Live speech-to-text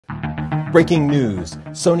Breaking news.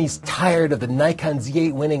 Sony's tired of the Nikon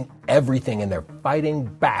Z8 winning everything and they're fighting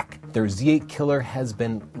back. Their Z8 killer has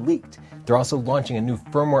been leaked. They're also launching a new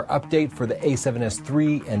firmware update for the A7S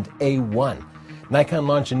III and A1. Nikon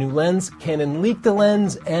launched a new lens, Canon leaked the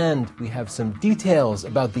lens, and we have some details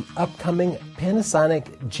about the upcoming Panasonic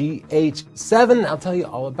GH7. I'll tell you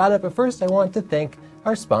all about it, but first I want to thank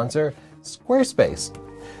our sponsor, Squarespace.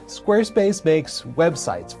 Squarespace makes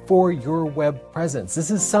websites for your web presence.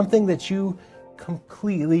 This is something that you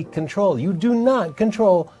completely control. You do not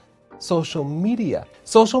control social media.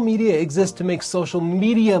 Social media exists to make social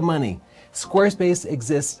media money. Squarespace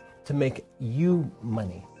exists to make you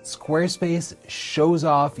money. Squarespace shows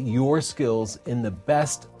off your skills in the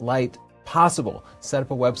best light possible. Set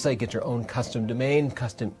up a website, get your own custom domain,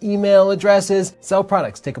 custom email addresses, sell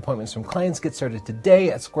products, take appointments from clients. Get started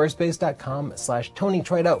today at squarespace.com/Tony.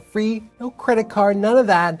 Try it out free, no credit card, none of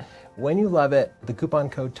that. When you love it, the coupon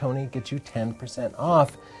code Tony gets you 10%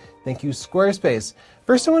 off. Thank you, Squarespace.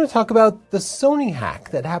 First, I want to talk about the Sony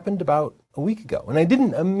hack that happened about a week ago. And I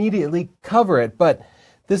didn't immediately cover it, but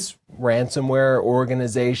this ransomware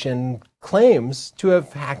organization claims to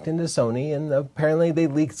have hacked into Sony, and apparently they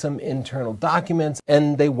leaked some internal documents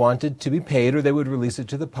and they wanted to be paid or they would release it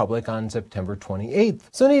to the public on September 28th.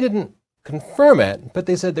 Sony didn't confirm it, but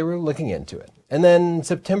they said they were looking into it. And then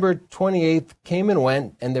September 28th came and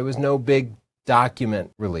went and there was no big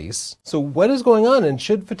document release. So what is going on, and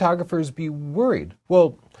should photographers be worried?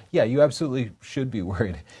 Well, yeah, you absolutely should be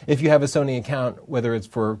worried. If you have a Sony account, whether it's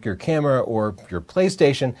for your camera or your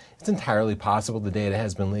PlayStation, it's entirely possible the data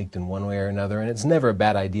has been leaked in one way or another, and it's never a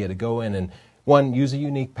bad idea to go in and, one, use a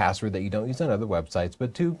unique password that you don't use on other websites,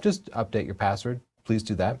 but two, just update your password. Please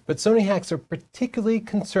do that. But Sony hacks are particularly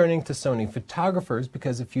concerning to Sony photographers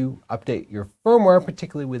because if you update your firmware,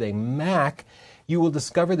 particularly with a Mac, you will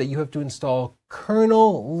discover that you have to install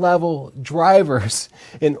kernel-level drivers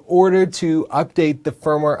in order to update the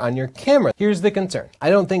firmware on your camera. Here's the concern. I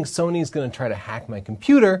don't think Sony's going to try to hack my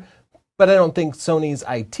computer, but I don't think Sony's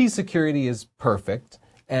IT security is perfect.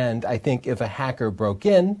 And I think if a hacker broke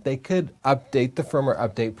in, they could update the firmware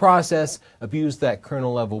update process, abuse that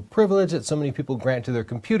kernel-level privilege that so many people grant to their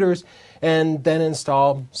computers, and then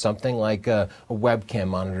install something like a webcam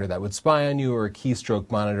monitor that would spy on you or a keystroke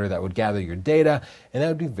monitor that would gather your data, and that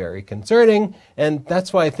would be very concerning. And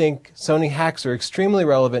that's why I think Sony hacks are extremely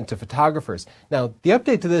relevant to photographers. Now, the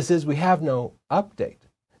update to this is we have no update.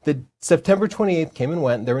 The September 28th came and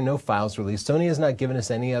went. There were no files released. Sony has not given us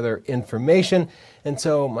any other information. And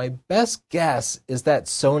so my best guess is that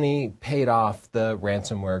Sony paid off the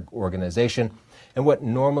ransomware organization. And what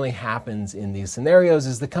normally happens in these scenarios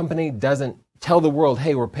is the company doesn't tell the world,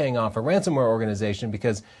 hey, we're paying off a ransomware organization,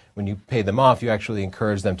 because when you pay them off, you actually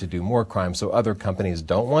encourage them to do more crime. So other companies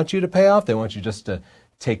don't want you to pay off. They want you just to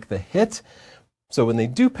take the hit. So when they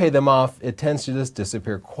do pay them off, it tends to just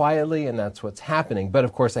disappear quietly, and that's what's happening. But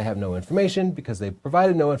of course, I have no information because they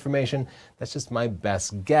provided no information. That's just my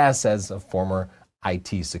best guess as a former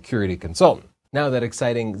IT security consultant. Now that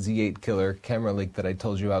exciting Z8 killer camera leak that I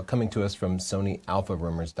told you about, coming to us from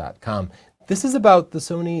SonyAlphaRumors.com. This is about the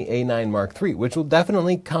Sony A9 Mark III, which will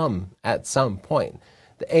definitely come at some point.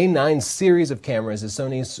 The A9 series of cameras is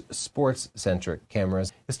Sony's sports-centric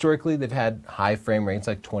cameras. Historically, they've had high frame rates,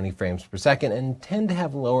 like 20 frames per second, and tend to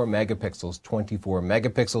have lower megapixels, 24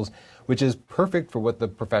 megapixels, which is perfect for what the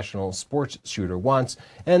professional sports shooter wants,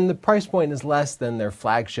 and the price point is less than their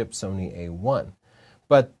flagship Sony A1.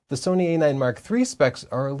 But the Sony A9 Mark III specs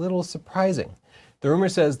are a little surprising. The rumor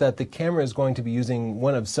says that the camera is going to be using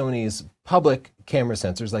one of Sony's public camera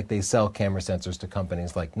sensors, like they sell camera sensors to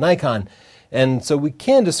companies like Nikon, and so we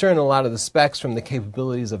can discern a lot of the specs from the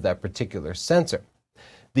capabilities of that particular sensor.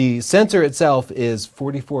 The sensor itself is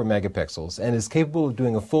 44 megapixels and is capable of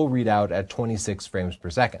doing a full readout at 26 frames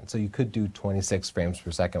per second, so you could do 26 frames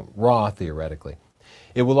per second raw, theoretically.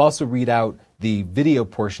 It will also read out the video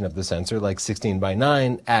portion of the sensor, like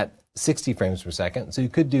 16:9, at 60 frames per second, so you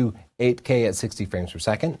could do 8K at 60 frames per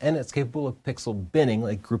second, and it's capable of pixel binning,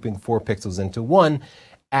 like grouping 4 pixels into one,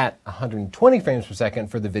 at 120 frames per second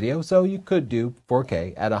for the video, so you could do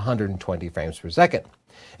 4K at 120 frames per second.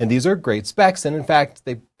 And these are great specs, and in fact,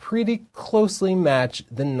 they pretty closely match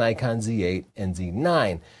the Nikon Z8 and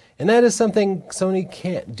Z9. And that is something Sony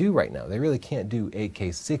can't do right now. They really can't do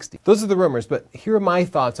 8K 60. Those are the rumors, but here are my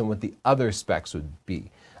thoughts on what the other specs would be.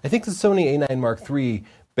 I think the Sony A9 Mark III,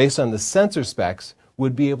 based on the sensor specs,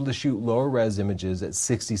 would be able to shoot lower res images at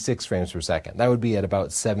 66 frames per second. That would be at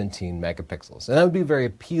about 17 megapixels. And that would be very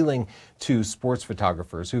appealing to sports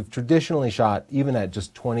photographers who've traditionally shot even at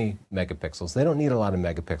just 20 megapixels. They don't need a lot of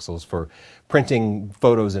megapixels for printing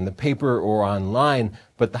photos in the paper or online,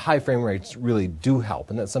 but the high frame rates really do help,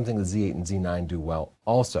 and that's something the Z8 and Z9 do well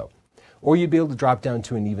also. Or you'd be able to drop down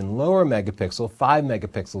to an even lower megapixel, 5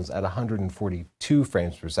 megapixels at 142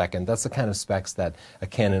 frames per second. That's the kind of specs that a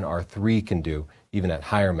Canon R3 can do, even at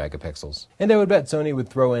higher megapixels. And I would bet Sony would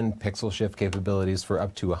throw in pixel shift capabilities for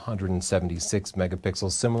up to 176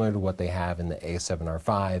 megapixels, similar to what they have in the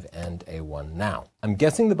A7R5 and A1 now. I'm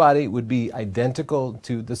guessing the body would be identical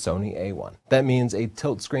to the Sony A1. That means a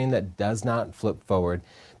tilt screen that does not flip forward.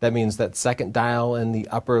 That means that second dial in the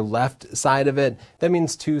upper left side of it. That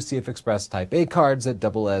means 2 CF Express Type A cards that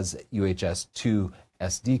double as UHS 2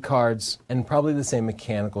 SD cards, and probably the same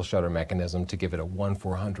mechanical shutter mechanism to give it a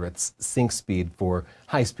 1/400th sync speed for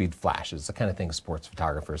high-speed flashes, the kind of thing sports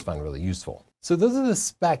photographers find really useful. So those are the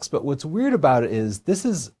specs, but what's weird about it is this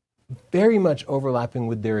is very much overlapping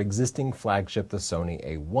with their existing flagship, the Sony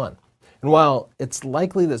A1. And while it's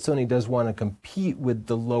likely that Sony does want to compete with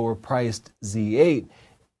the lower-priced Z8,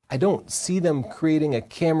 I don't see them creating a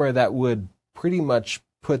camera that would pretty much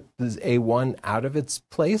put the A1 out of its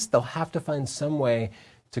place. They'll have to find some way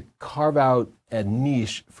to carve out a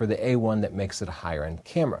niche for the A1 that makes it a higher-end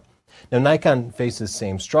camera. Now, Nikon faced the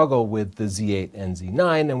same struggle with the Z8 and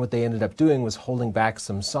Z9, and what they ended up doing was holding back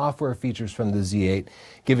some software features from the Z8,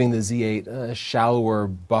 giving the Z8 a shallower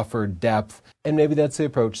buffer depth, and maybe that's the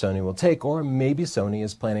approach Sony will take, or maybe Sony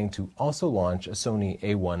is planning to also launch a Sony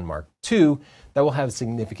A1 Mark II that will have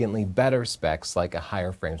significantly better specs like a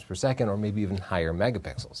higher frames per second or maybe even higher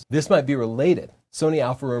megapixels. This might be related. Sony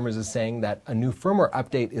Alpha Rumors is saying that a new firmware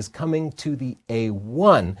update is coming to the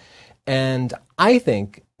A1, and I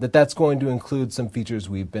think that that's going to include some features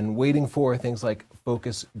we've been waiting for, things like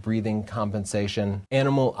focus breathing compensation,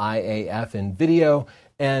 animal IAF in video,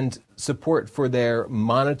 and support for their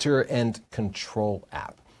monitor and control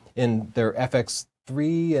app. In their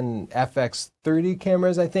FX3 and FX30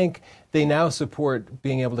 cameras, I think, they now support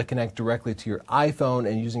being able to connect directly to your iPhone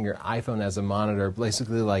and using your iPhone as a monitor,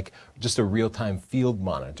 basically like just a real-time field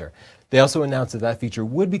monitor. They also announced that that feature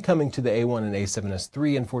would be coming to the A1 and A7S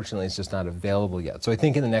III. Unfortunately, it's just not available yet. So I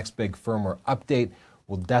think in the next big firmware update,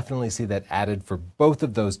 we'll definitely see that added for both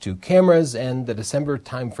of those two cameras, and the December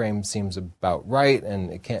timeframe seems about right,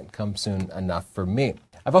 and it can't come soon enough for me.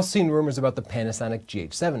 I've also seen rumors about the Panasonic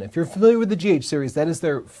GH7. If you're familiar with the GH series, that is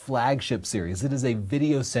their flagship series. It is a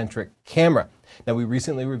video-centric camera. Now, we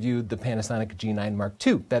recently reviewed the Panasonic G9 Mark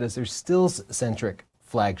II. That is their stills-centric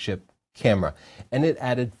flagship camera, and it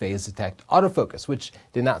added phase detect autofocus, which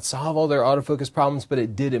did not solve all their autofocus problems, but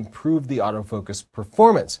it did improve the autofocus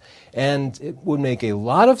performance. And it would make a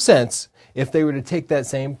lot of sense if they were to take that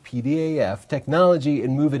same PDAF technology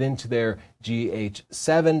and move it into their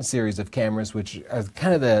GH7 series of cameras, which are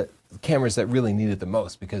kind of the cameras that really need it the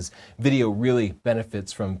most, because video really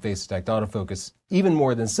benefits from phase detect autofocus even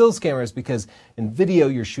more than stills cameras, because in video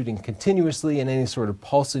you're shooting continuously and any sort of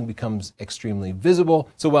pulsing becomes extremely visible.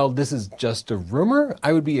 So while this is just a rumor,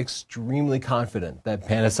 I would be extremely confident that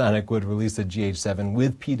Panasonic would release a GH7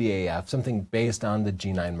 with PDAF, something based on the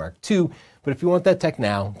G9 Mark II. But if you want that tech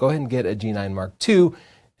now, go ahead and get a G9 Mark II.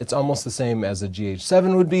 It's almost the same as a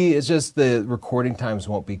GH7 would be, it's just the recording times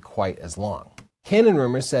won't be quite as long. Canon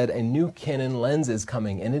rumors said a new Canon lens is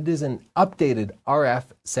coming, and it is an updated RF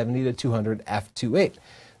 70-200 f2.8.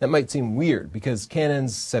 That might seem weird because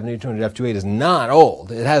Canon's 70-200 f2.8 is not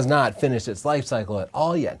old. It has not finished its life cycle at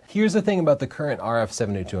all yet. Here's the thing about the current RF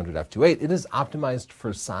 70-200 f2.8. It is optimized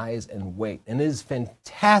for size and weight, and it is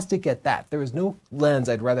fantastic at that. There is no lens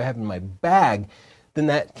I'd rather have in my bag than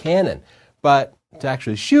that Canon. But to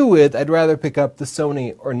actually shoot with, I'd rather pick up the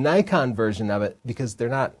Sony or Nikon version of it because they're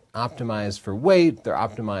not optimized for weight, they're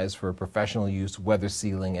optimized for professional use, weather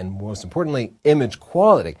sealing, and most importantly, image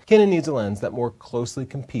quality. Canon needs a lens that more closely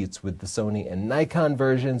competes with the Sony and Nikon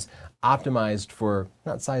versions, optimized for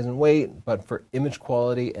not size and weight, but for image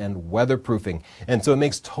quality and weatherproofing. And so it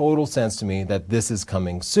makes total sense to me that this is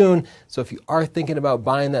coming soon. So if you are thinking about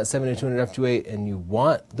buying that 70-200 f2.8 and you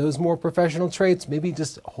want those more professional traits, maybe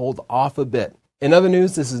just hold off a bit. In other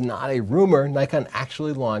news, this is not a rumor. Nikon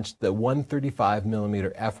actually launched the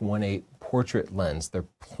 135mm f1.8 portrait lens, their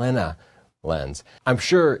Plena lens. I'm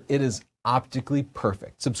sure it is optically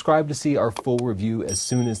perfect. Subscribe to see our full review as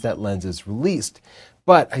soon as that lens is released.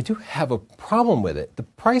 But I do have a problem with it. The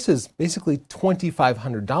price is basically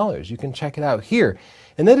 $2,500. You can check it out here.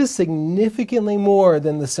 And that is significantly more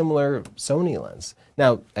than the similar Sony lens.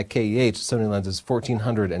 Now, at KEH, Sony lens is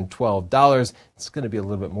 $1,412. It's going to be a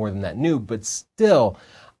little bit more than that new, but still,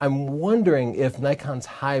 I'm wondering if Nikon's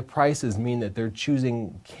high prices mean that they're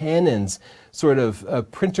choosing Canon's sort of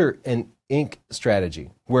printer and ink strategy,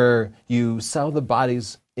 where you sell the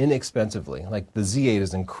bodies inexpensively, like the Z8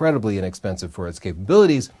 is incredibly inexpensive for its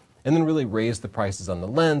capabilities, and then really raise the prices on the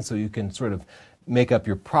lens so you can sort of make up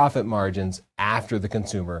your profit margins after the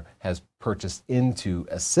consumer has purchased into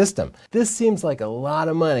a system. This seems like a lot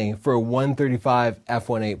of money for a 135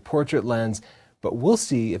 f1.8 portrait lens, but we'll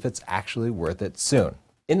see if it's actually worth it soon.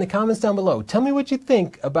 In the comments down below, tell me what you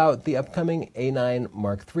think about the upcoming A9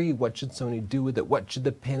 Mark III. What should Sony do with it? What should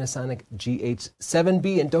the Panasonic GH7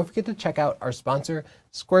 be? And don't forget to check out our sponsor,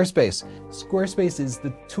 Squarespace. Squarespace is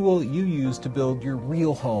the tool you use to build your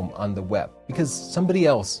real home on the web, because somebody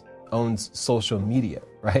else owns social media,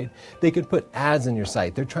 right? They could put ads on your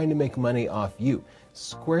site. They're trying to make money off you.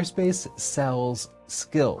 Squarespace sells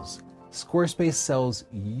skills. Squarespace sells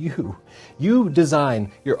you. You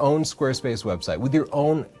design your own Squarespace website with your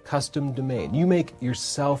own custom domain. You make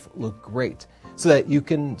yourself look great so that you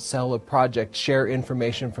can sell a project, share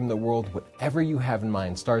information from the world. Whatever you have in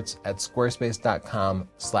mind starts at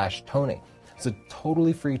squarespace.com/Tony. It's a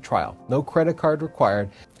totally free trial. No credit card required.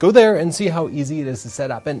 Go there and see how easy it is to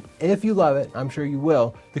set up. And if you love it, I'm sure you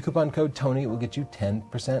will, the coupon code Tony will get you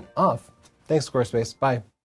 10% off. Thanks, Squarespace. Bye.